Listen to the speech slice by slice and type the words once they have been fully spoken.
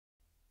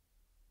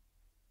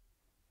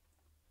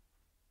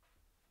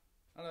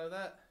Hello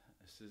there,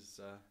 this is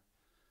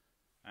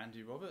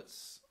Andy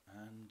Roberts,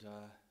 and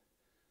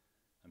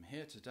I'm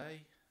here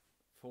today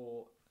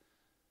for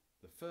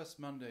the first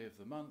Monday of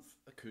the month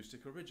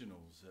Acoustic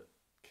Originals at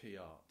Quay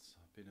Arts.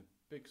 I've been a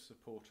big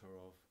supporter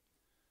of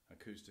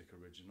Acoustic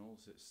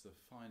Originals. It's the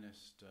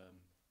finest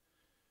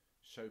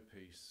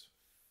showpiece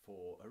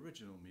for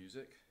original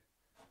music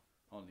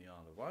on the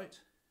Isle of Wight.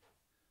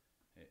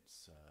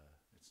 It's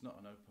not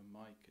an open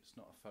mic, it's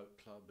not a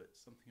folk club,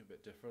 it's something a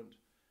bit different.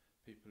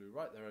 People who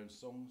write their own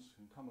songs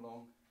can come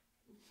along.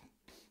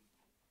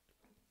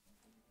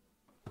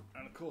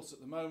 And of course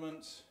at the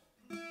moment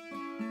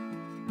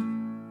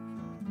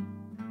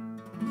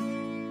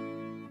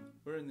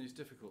we're in these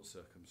difficult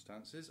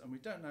circumstances and we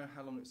don't know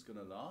how long it's going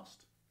to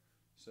last,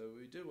 so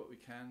we do what we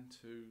can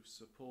to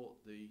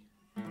support the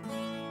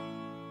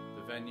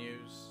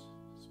venues,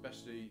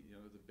 especially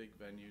the big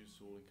venues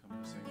all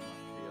encompassing like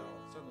Quay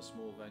Arts, and the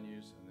small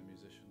venues and the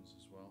musicians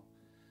as well.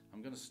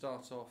 I'm going to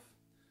start off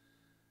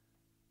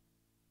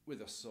with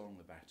a song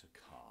about a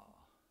car.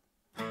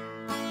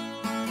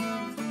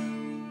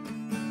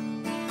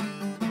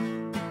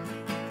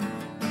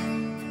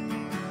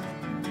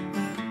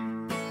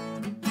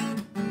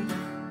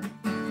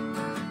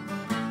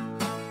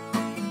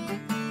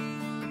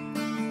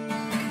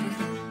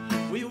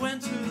 We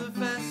went to the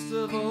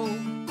festival,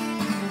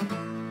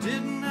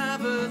 didn't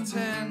have a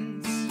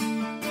tent,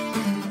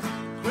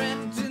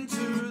 crept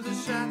into the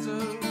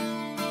chateau,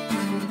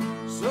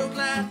 so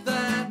glad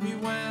that we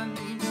went.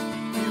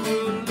 We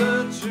were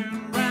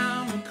lurching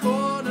round the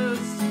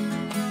corners,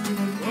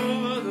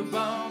 over the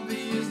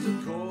bumpies to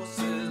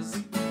courses.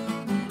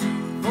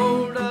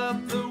 Fold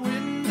up the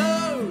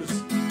windows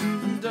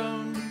and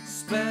don't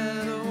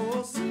spare the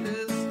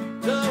horses,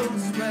 don't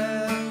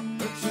spare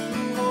the two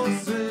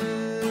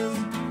horses.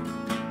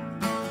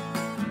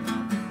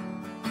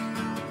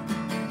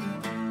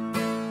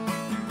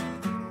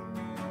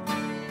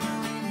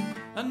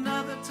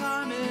 Another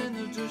time in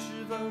the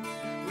Dushivo,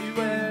 we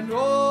went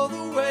all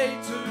the way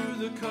to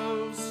the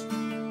coast,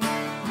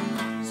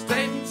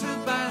 stayed until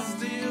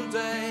Bastille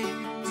Day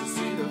to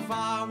see the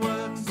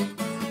fireworks.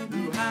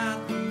 Who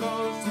had the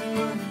most? We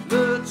were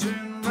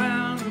lurching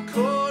round the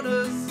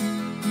corners,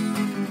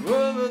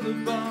 over the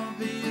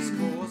bumpiest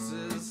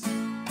courses.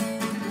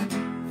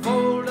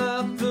 Fold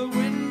up the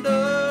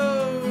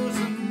windows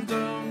and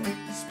don't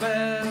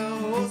spare the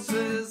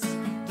horses,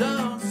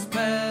 don't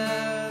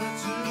spare the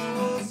two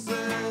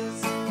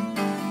horses.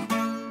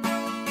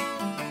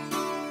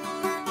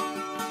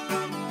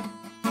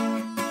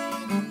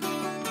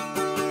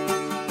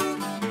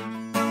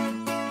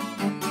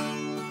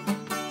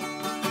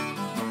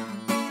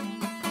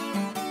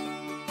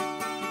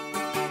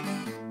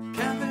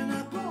 Camping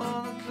up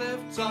on a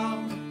cliff top,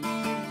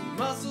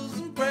 mussels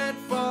and bread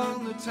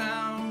from the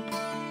town,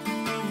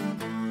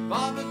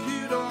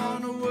 barbecued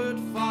on a wood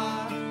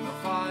fire,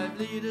 5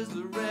 litres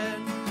of red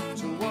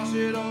to wash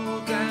it all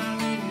down.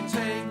 And you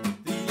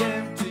take the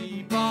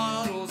empty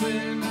bottles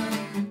in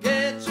and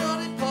get your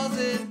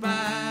deposit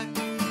back.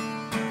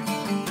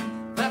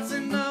 That's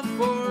enough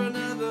for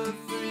another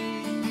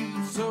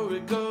 3, so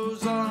it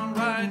goes on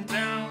right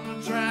down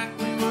the track.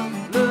 We were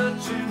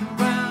lurching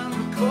round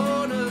the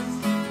corners,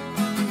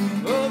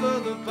 over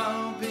the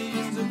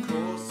bumpies to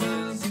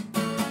courses.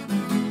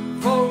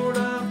 Fold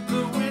up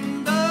the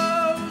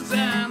windows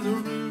and the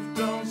roof,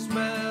 don't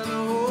spare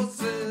the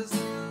horses,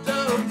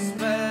 don't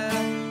spare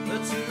the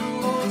two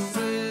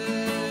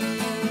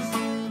horses.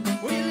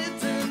 We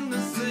lived in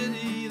the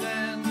city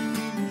then,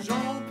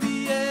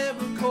 Jean-Pierre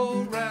would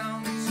call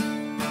round,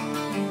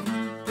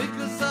 pick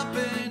us up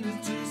in his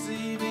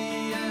 2CV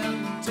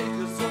and take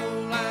us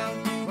all out,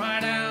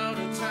 right out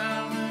of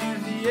town. And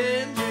if the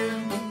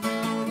engine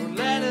would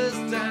let us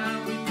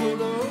down, we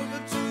pull over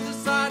to the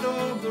side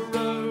of the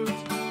road.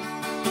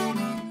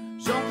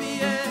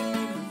 Jean-Pierre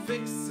would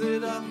fix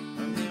it up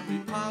and then we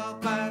pile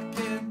back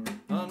in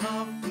and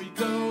off we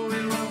go.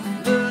 We were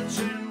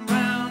lurching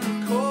round the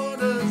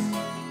corners,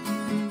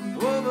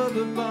 over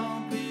the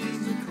bumpies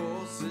to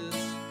courses.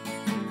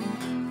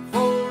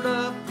 Fold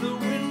up the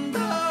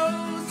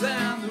windows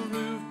and the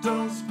roof,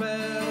 don't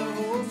spare the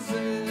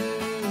horses,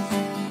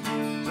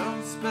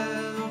 don't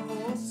spare the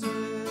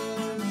horses.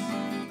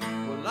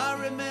 Well, I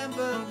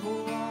remember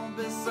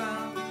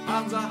Rouen-Bessin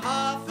after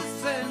half a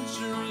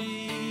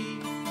century.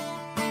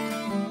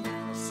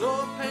 I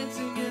saw a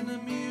painting in a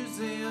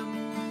museum,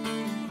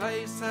 the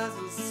place has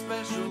a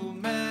special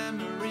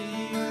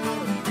memory.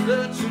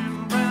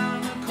 Lurching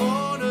round the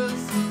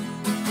corners,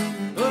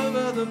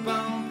 over the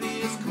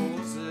bumpiest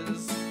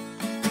courses.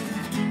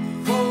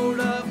 Fold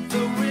up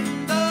the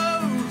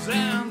windows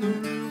and the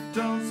roof,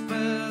 don't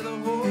spare the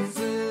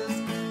horses,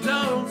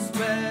 don't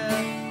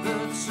spare the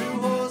two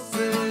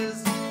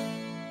horses.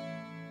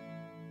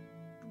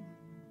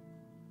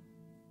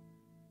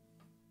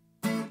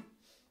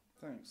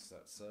 Thanks,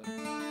 that's a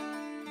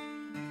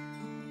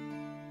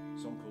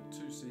song called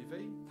 2CV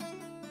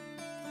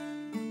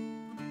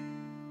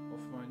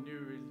off my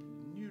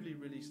newly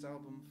released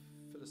album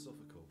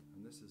Philosophical,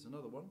 and this is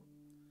another one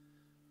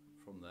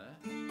from there.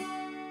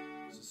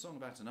 It's a a song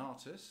about an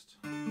artist,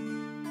 a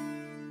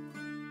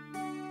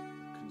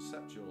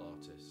conceptual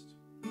artist.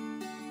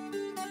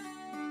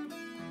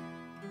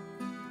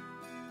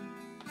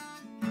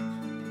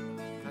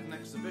 Had an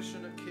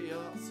exhibition at Quay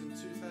Arts in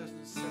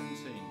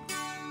 2017.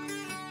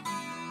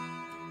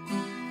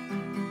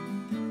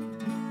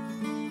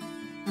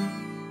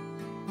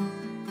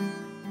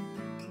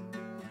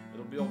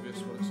 It'll be obvious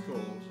what it's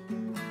called.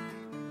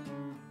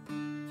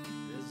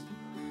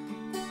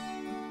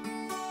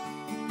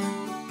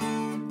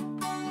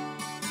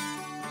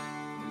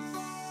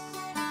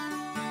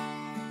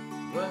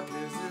 Work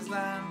is his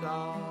land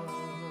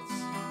arts,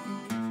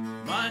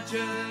 my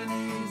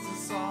journey's a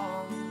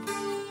song,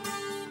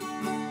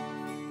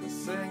 I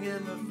sing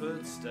in the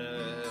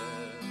footsteps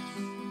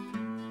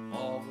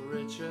of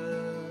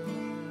Richard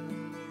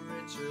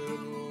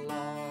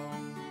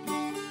Long.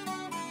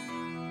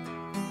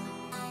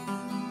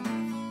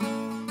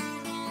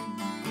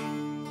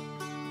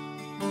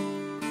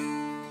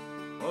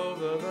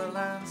 Over the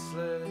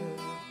landslip,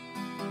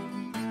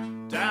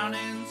 down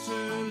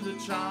into the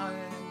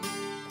chine,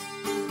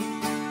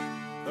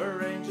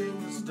 arranging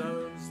the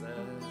stones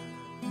there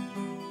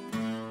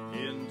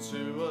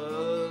into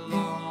a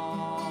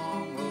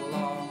long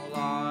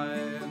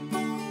line.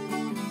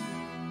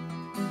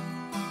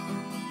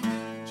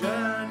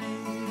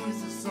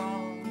 Journey's a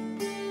song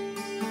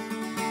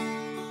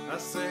I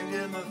sing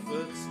in the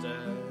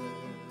footsteps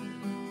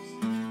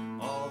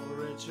of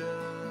Richard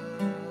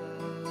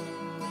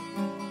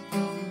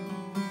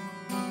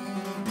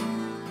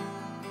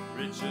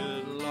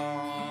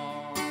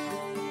Long.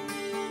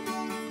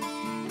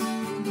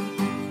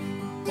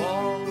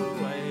 All the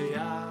way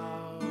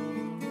out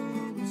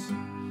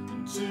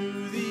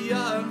into the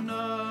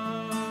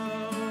unknown,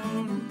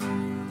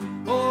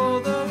 all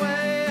the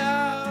way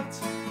out,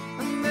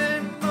 and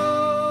then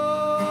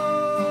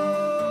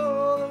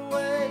all the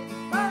way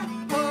back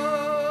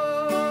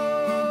home.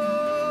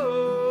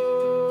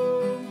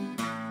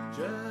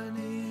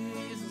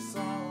 Journey's a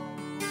song,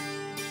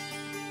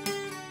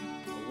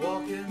 I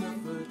walk in the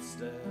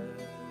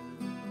footsteps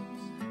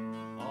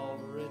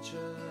of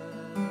Richard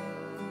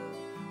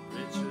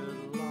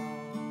Long.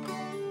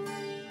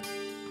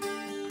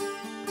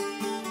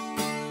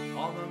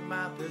 On the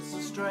map it's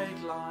a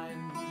straight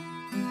line,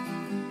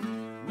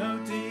 no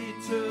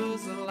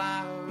detours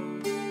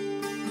allowed.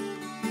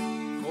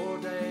 4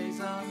 days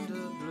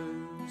under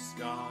blue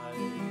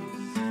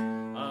skies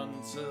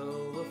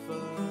until the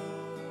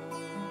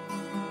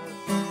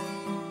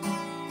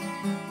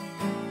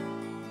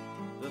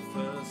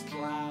first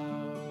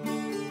cloud.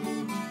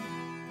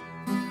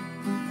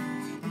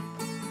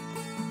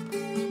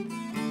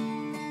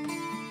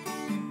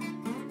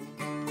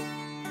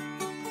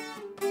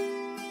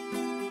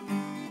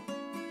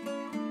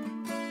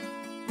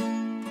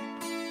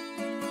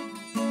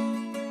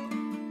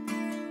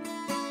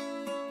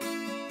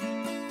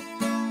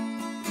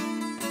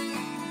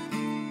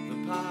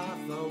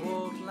 I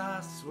walked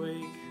last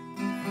week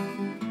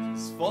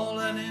has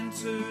fallen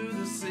into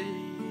the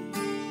sea.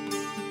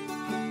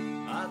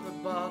 At the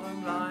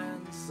bottom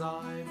lying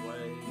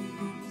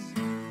sideways,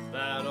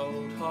 that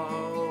old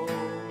home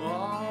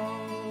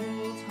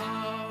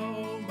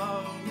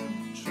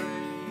tree.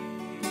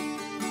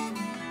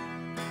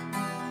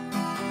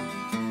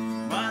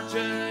 My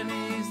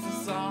journey's the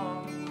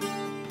song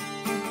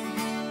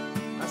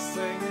I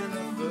sing in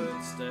the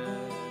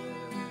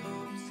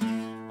footsteps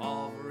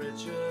of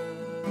Richard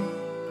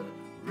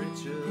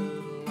Long.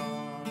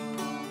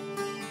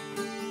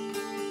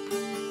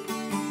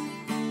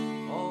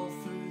 All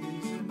through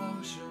these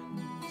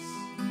emotions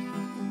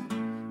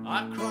I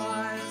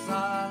cry as I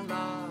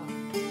laugh,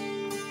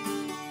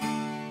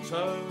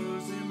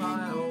 toes in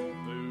my old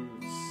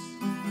boots,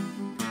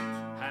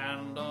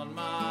 hand on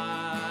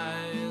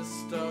my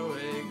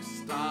stoic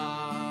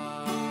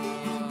staff.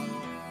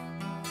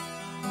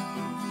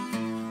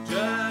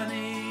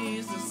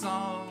 Journey's the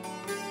song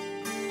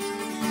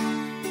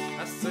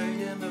I sing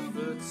in the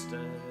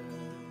footsteps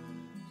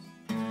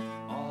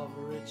of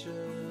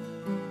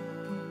Richard Long.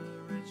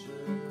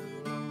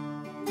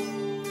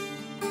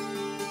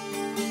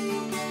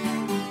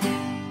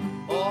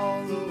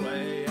 All the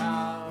way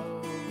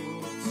out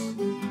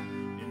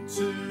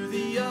into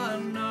the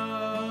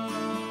unknown,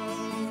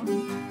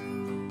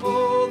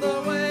 all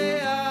the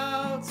way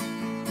out,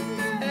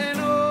 and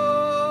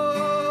all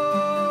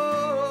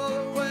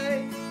the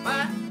way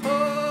back home.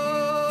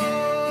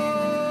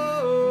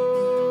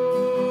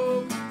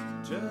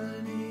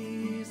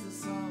 Journey's the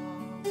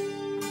song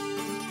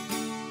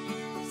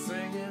I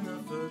sing in the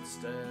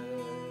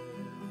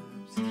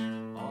footsteps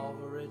of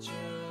Richard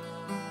Long.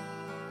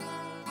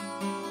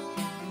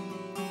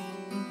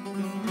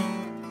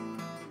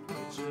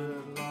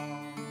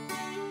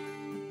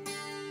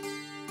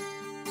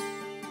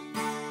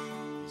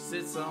 He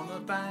sits on the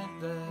bank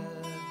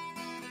there,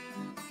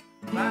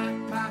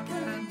 backpack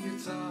and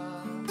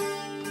guitar,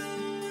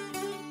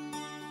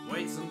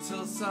 waits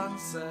until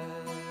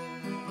sunset,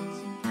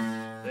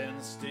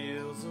 then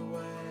steals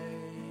away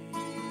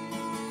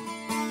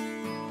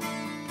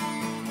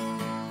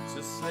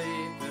to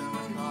sleep in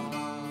the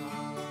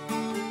car.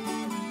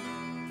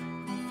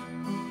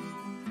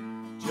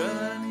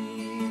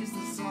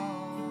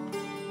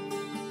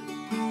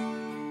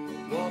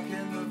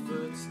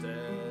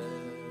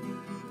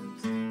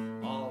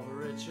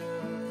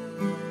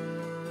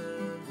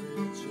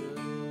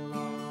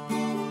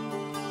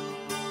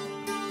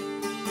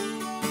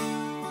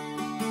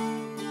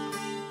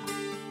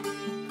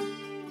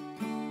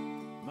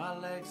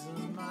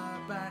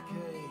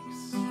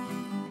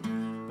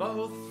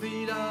 both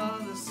feet are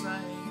the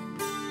same.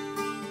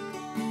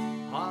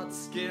 Hard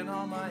skin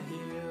on my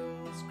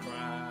heels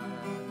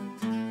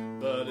cracked,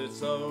 but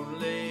it's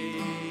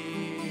only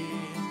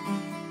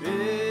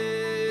pain.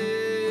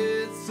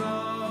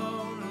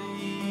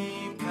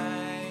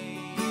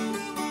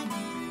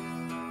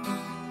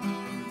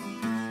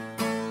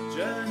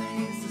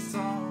 Journey's a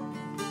song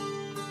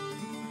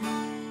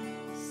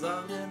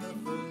sung in the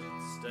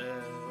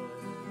footsteps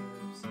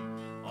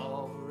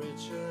of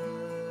Richard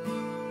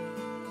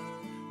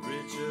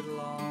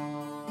Long.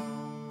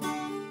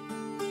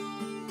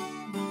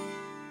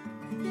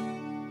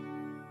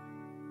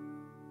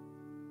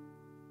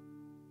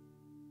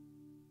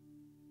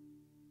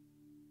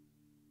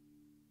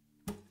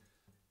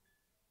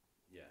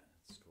 Yeah,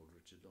 it's called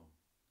Richard Long.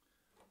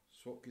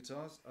 Swap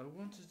guitars. I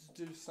wanted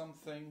to do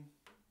something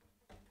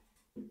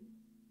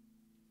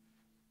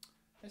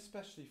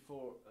especially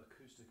for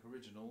acoustic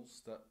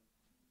originals that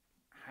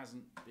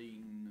hasn't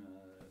been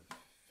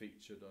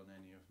featured on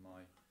any of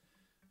my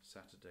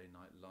Saturday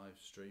night live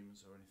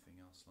streams or anything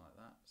else like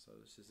that. So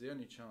this is the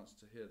only chance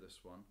to hear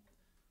this one.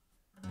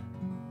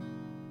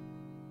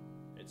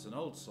 It's an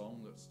old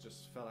song that's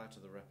just fell out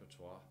of the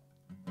repertoire.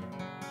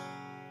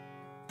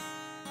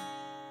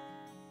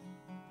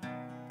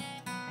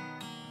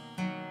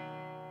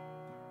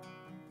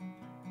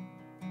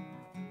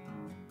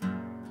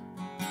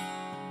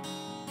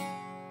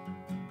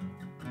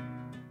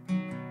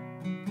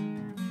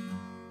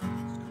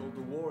 It's called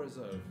The War Is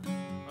Over.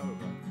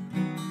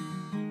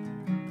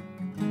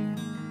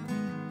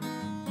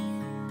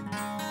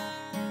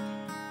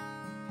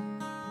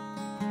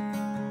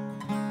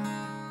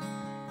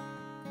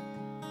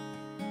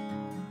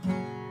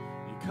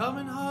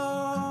 Coming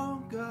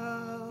home,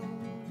 girl,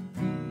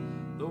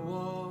 the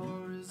war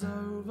is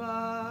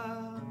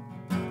over.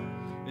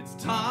 It's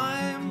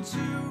time to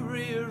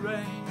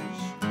rearrange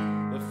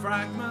the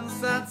fragments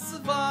that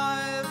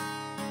survive.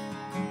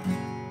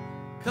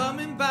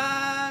 Coming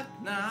back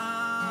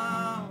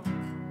now,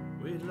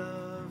 we'd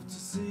love to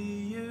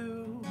see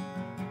you,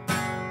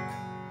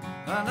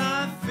 and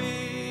I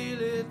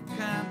feel it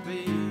can't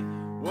be,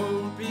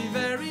 won't be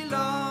very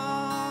long.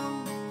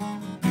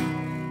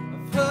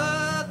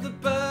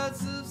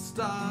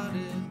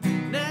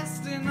 Started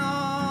nesting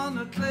on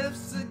the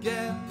cliffs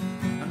again,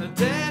 and the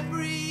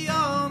debris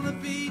on the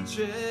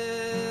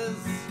beaches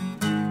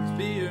is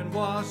being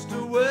washed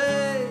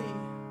away.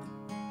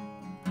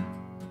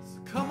 So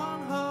come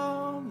on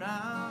home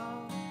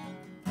now,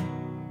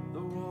 the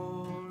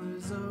war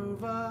is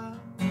over,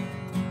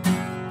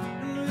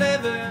 and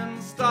living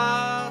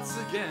starts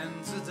again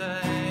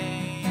today.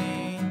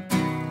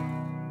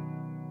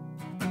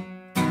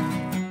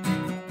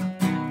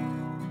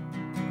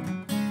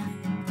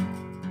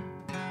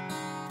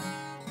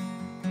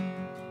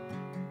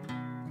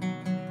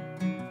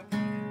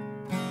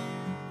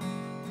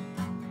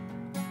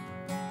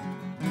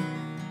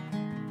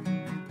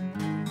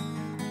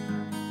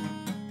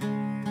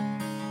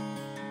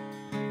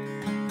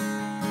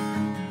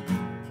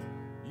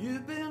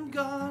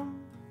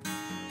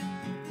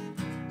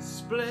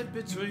 Split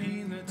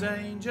between the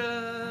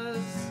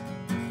dangers,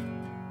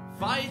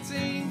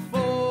 fighting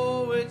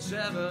for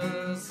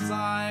whichever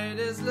side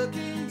is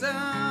looking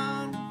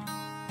down,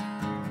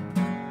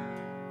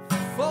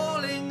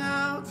 falling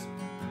out,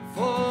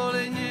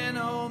 falling in,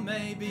 or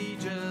maybe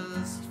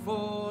just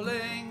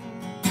falling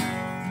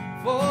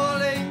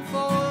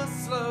for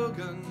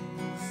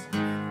slogans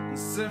and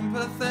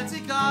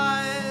sympathetic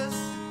eyes.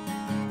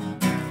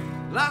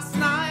 Last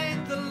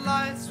night the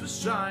lights were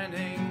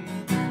shining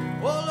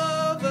all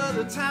over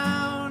the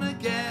town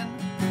again.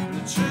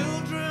 The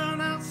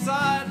children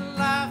outside are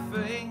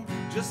laughing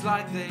just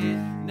like they'd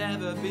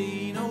never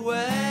been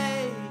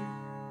away.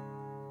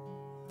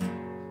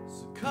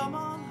 So come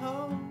on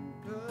home,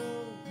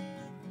 girl,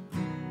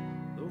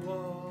 the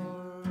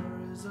war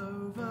is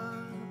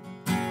over,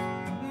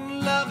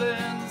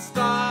 loving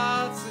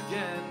starts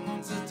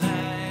again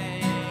today.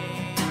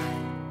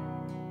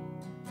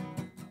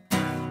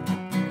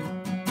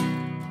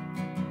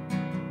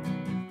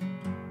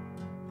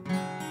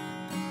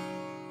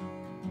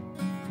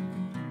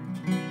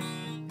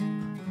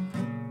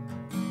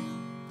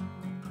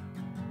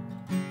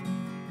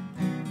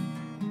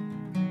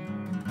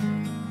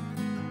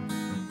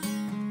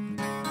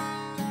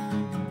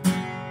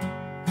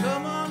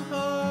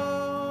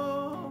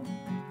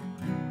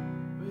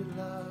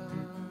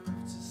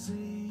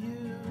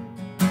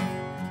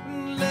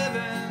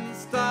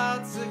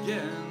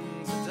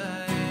 Again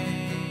today.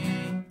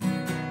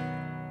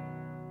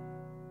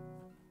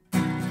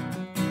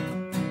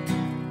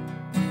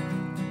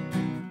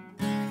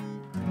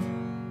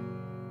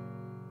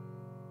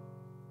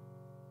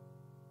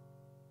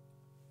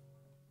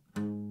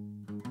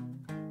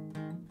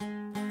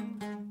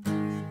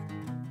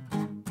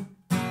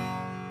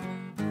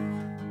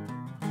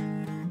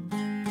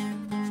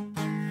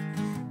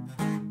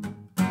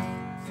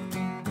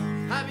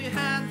 Have you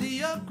had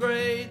the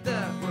upgrade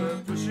that we're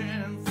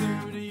pushing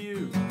through to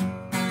you?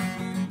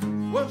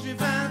 Once you've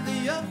had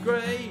the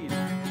upgrade,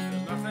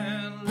 there's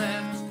nothing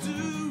left to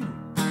do.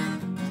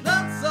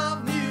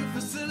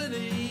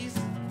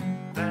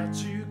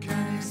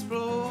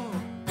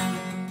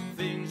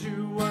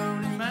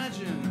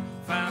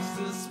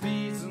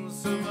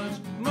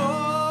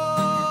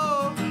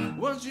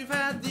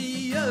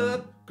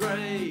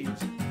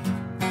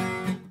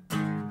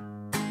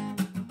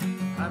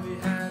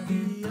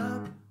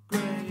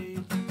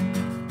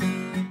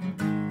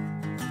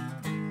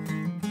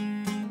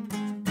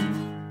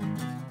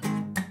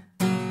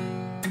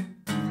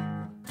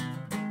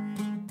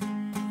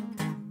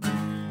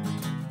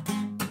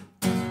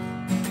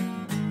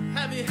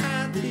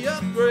 the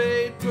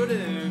upgrade,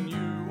 putting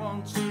you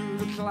onto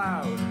the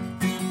cloud.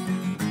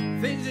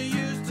 Things you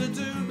used to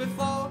do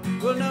before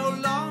will no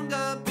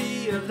longer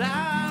be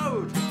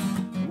allowed.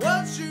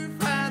 Once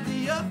you've had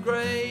the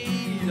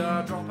upgrade,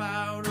 our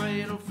dropout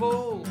rate will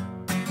fall.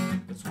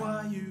 That's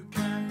why you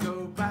can't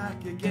go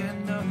back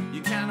again. No,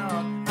 you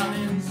cannot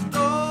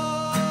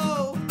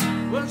uninstall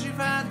once you've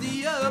had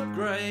the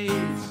upgrade.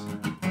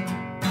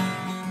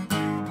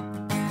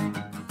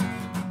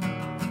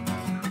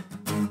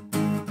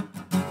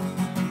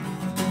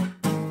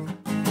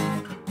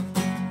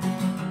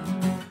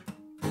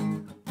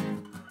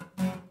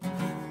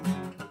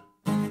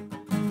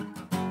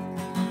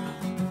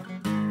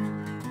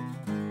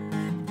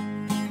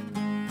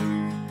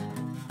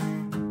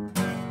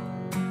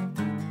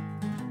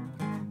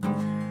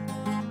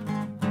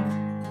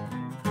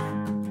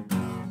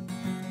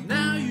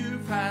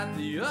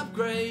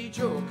 Upgrade,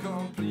 you're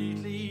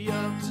completely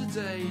up to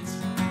date.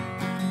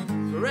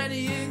 For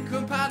any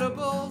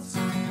incompatibles,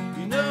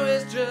 you know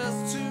it's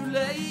just too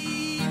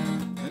late.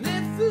 And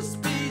if the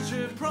speed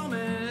you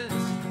promised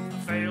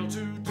failed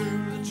to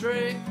do the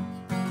trick,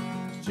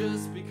 it's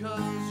just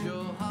because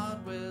your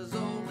hardware's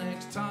old.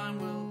 Next time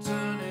we'll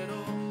turn it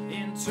all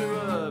into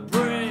a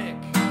brick.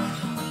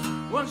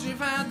 Once you've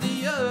had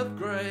the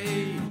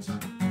upgrade,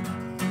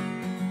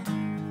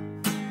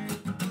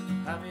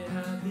 have you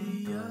had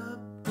the upgrade?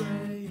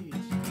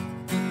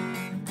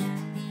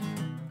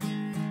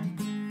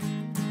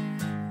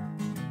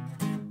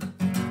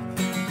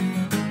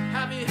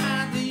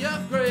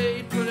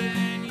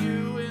 Putting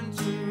you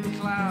into the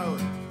cloud.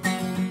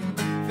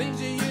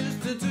 Things you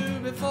used to do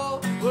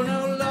before will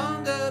no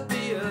longer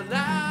be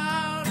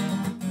allowed.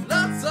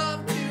 Lots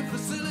of new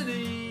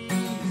facilities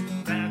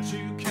that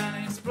you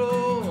can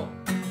explore.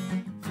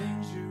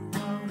 Things you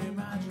won't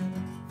imagine,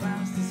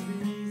 faster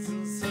speeds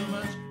and so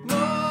much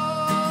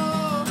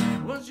more.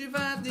 Once you've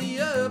had the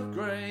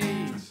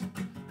upgrade,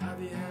 have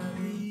you had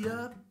the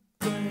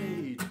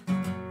upgrade?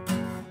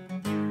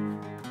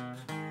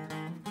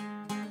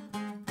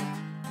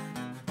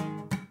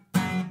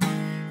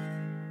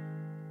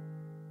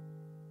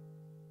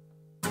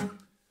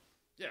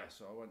 Yeah,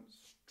 so I went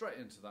straight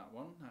into that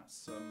one.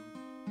 That's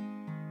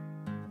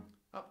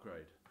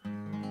Upgrade,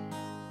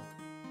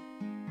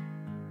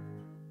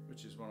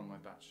 which is one of my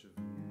batch of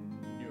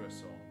newer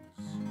songs.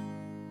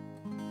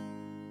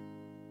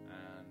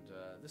 And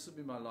this will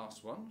be my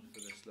last one for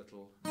this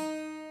little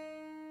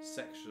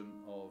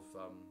section of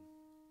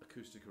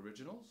acoustic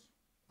originals.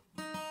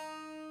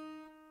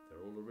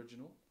 They're all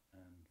original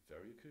and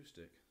very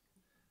acoustic.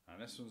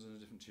 And this one's in a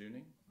different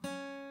tuning.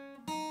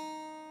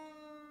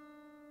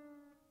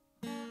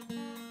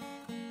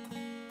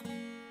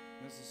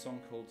 There's a song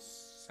called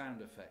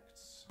Sound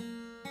Effects.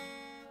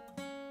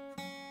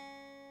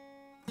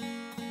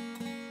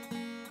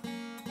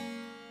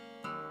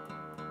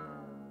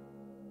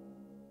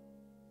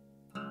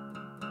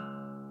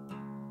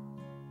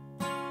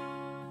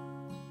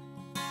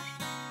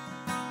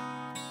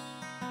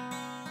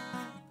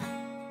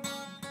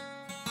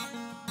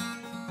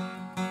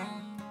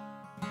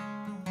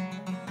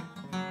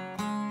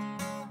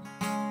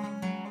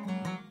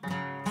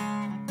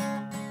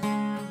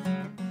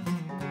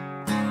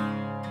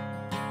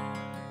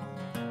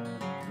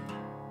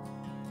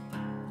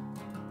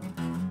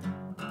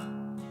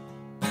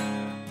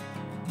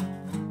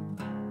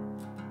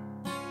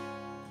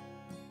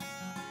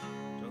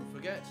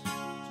 Forget to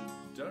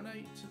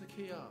donate to the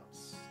Quay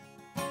Arts.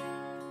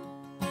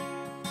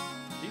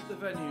 Keep the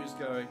venues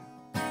going.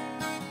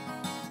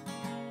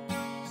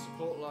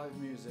 Support live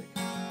music.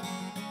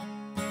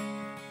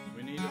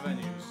 We need the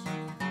venues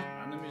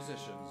and the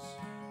musicians.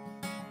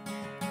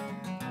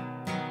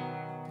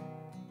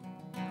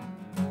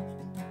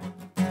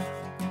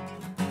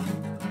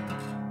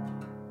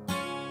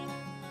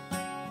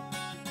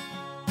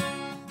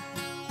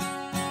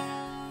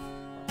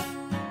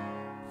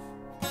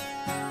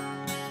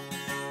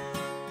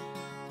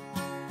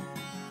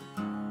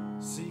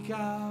 Seek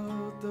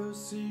out those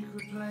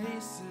secret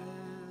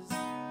places,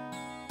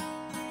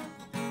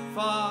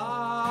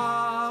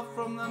 far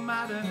from the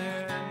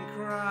maddening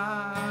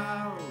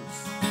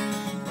crowds.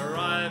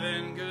 Arrive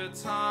in good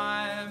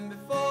time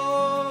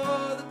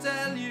before the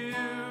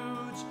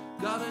deluge.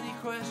 Got any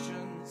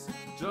questions?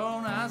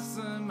 Don't ask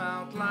them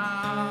out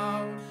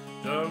loud.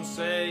 Don't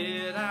say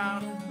it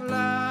out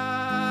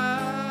loud.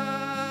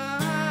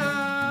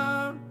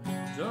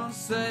 Don't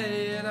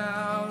say it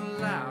out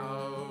loud.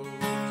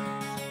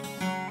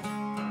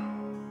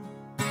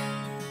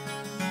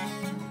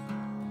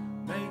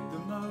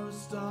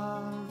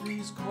 Of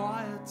these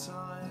quiet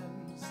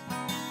times,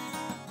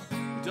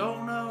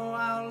 don't know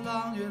how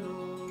long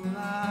it'll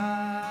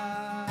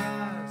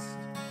last.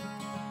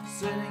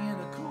 Sitting in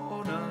a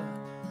corner,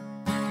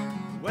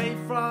 away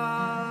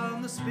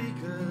from the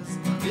speakers.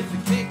 If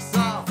it kicks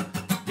off,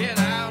 get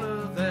out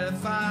of there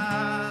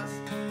fast.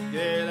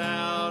 Get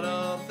out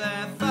of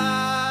there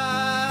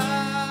fast.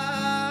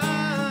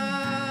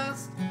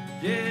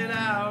 Get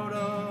out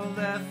of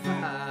there fast.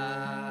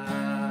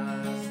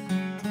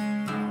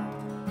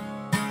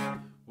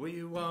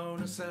 We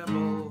won't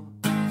assemble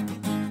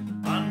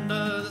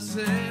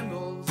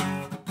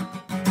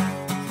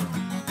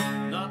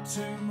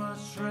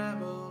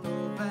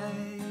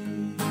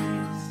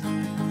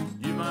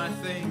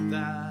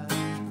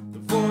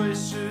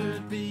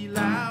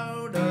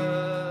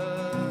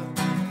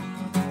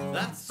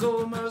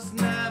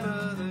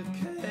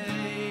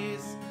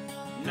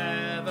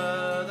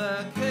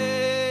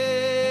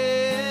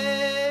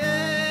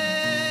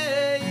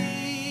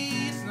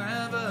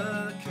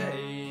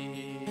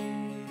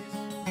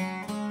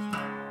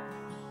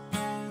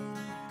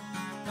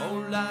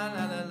la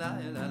la la la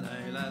la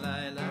la la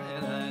la la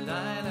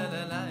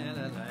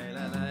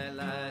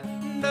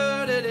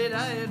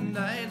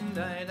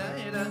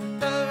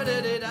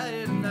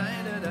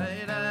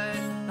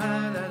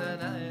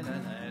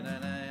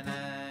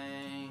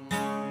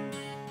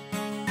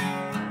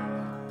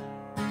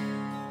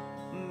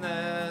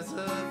there's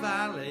a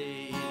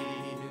valley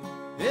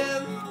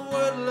in the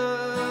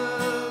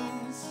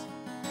woodlands.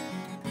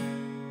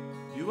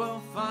 You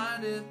won't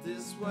find it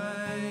this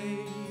way.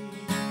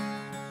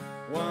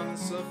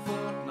 Once a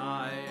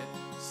fortnight,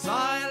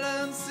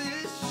 silence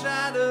is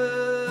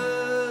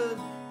shattered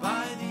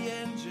by the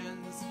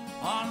engines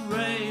on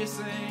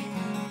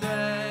racing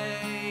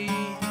day.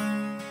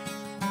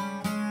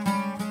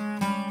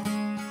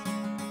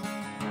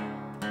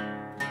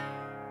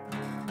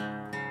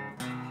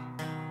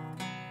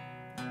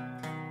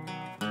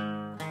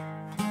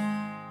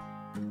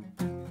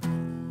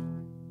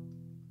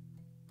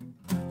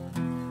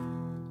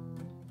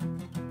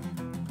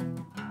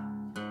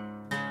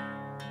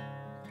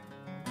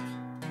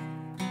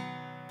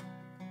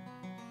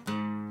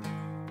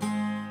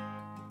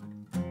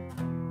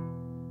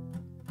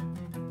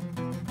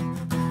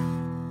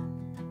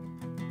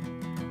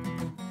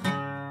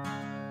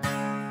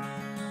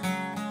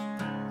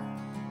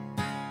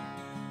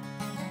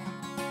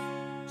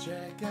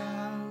 Check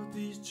out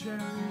these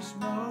cherished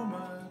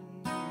moments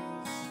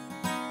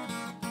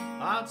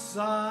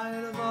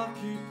outside of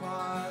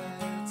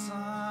occupied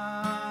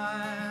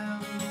time.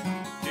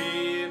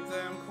 Keep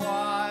them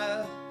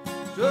quiet,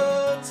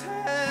 don't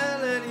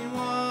tell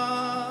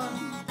anyone.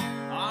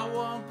 I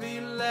won't be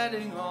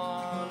letting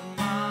on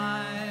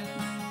mine,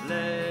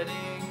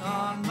 letting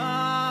on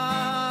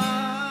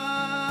mine,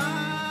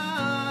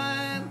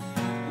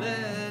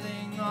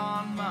 letting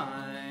on mine.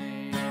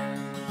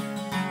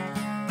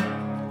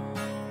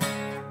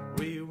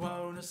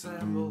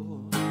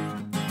 Assemble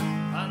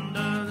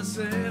under the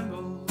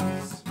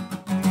symbols,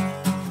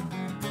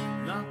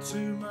 not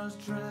too much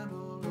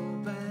treble or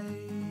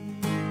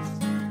bass.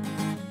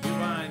 You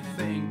might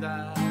think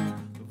that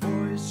the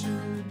voice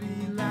should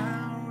be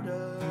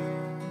louder.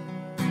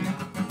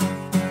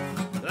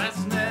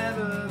 That's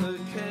never the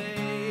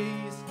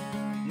case,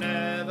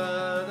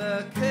 never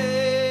the case,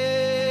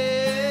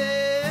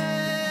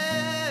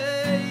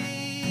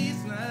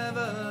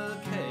 never the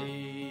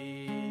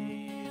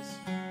case.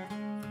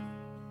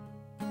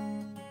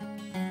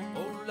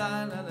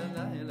 La la la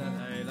la la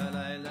la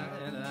la la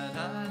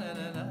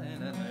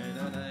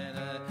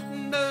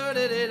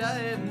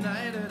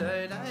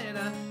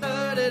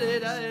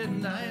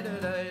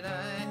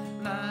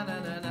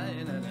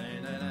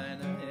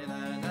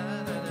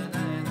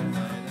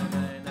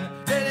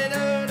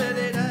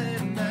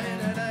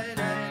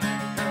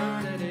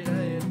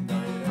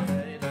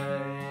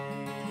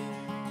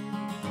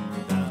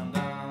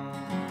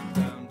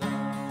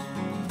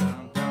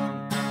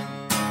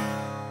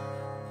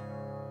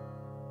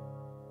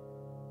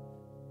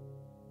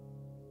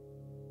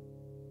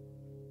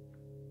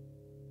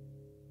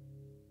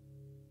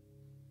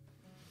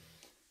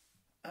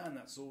And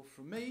that's all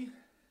from me.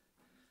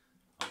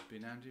 I've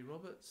been Andy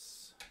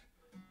Roberts.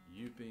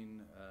 You've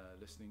been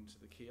listening to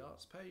the Quay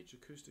Arts page,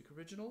 Acoustic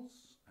Originals,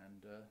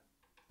 and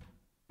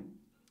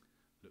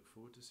look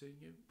forward to seeing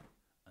you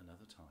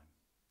another time.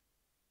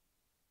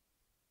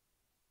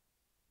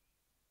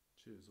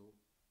 Cheers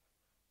all.